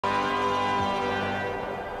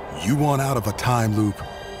You want out of a time loop?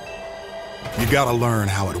 You gotta learn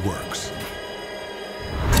how it works.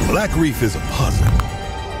 Blackreef is a puzzle,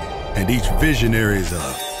 and each visionary is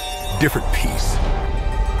a different piece.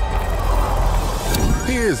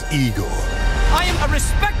 Here's Igor. I am a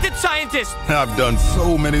respected scientist! I've done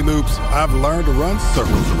so many loops, I've learned to run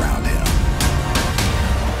circles around him.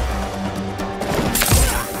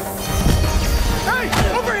 Hey,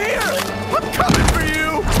 over here! I'm coming for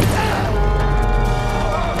you!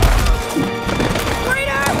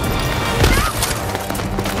 Freedom!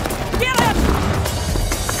 Get him!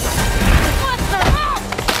 What the hell?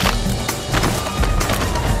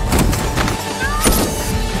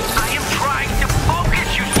 I am trying to focus,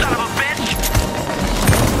 you son of a bitch!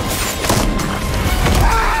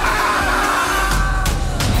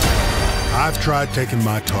 I've tried taking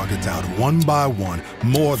my targets out one by one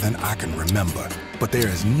more than I can remember, but there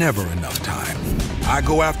is never enough time. I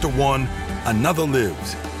go after one, another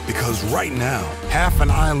lives, because right now, half an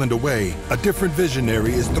island away, a different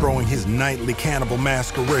visionary is throwing his nightly cannibal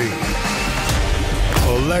masquerade.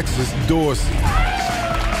 Alexis Dorsey.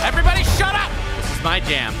 Everybody shut up! This is my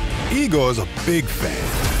jam. Igor's a big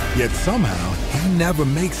fan, yet somehow he never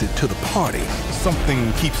makes it to the party.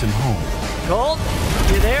 Something keeps him home. Colt,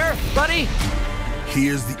 you there, buddy?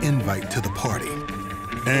 Here's the invite to the party.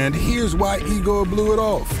 And here's why Igor blew it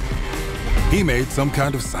off. He made some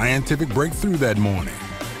kind of scientific breakthrough that morning.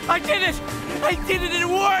 I did it! I did it, it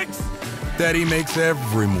works! That he makes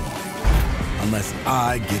every morning, unless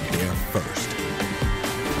I get there first.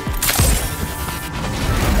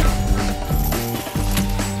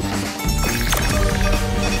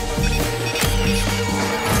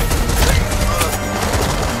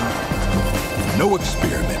 No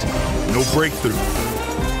experiment, no breakthrough.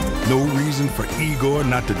 No reason for Igor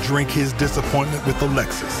not to drink his disappointment with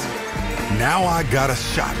Alexis. Now I got a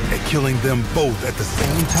shot at killing them both at the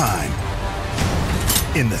same time,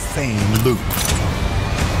 in the same loop.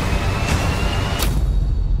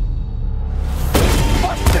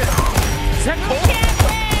 Is that Colt?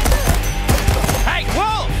 Hey,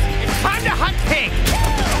 Wolf! It's time to hunt pig!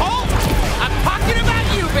 Colt, I'm talking about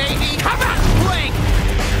you, baby! Come on, blink!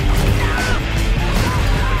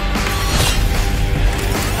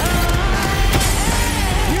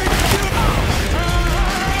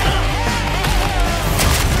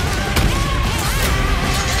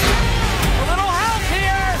 A little help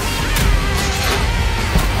here!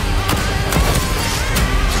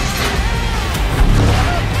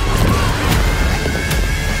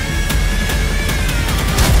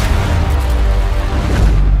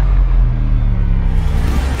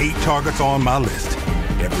 8 targets on my list,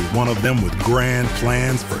 every one of them with grand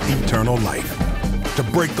plans for eternal life. To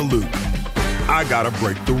break the loop, I gotta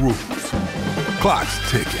break the rules. Clock's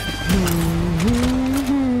ticking.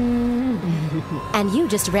 And you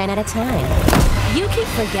just ran out of time. You keep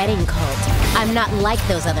forgetting, Colt. I'm not like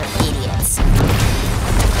those other idiots.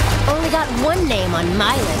 Only got one name on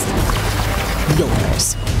my list.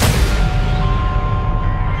 Yours.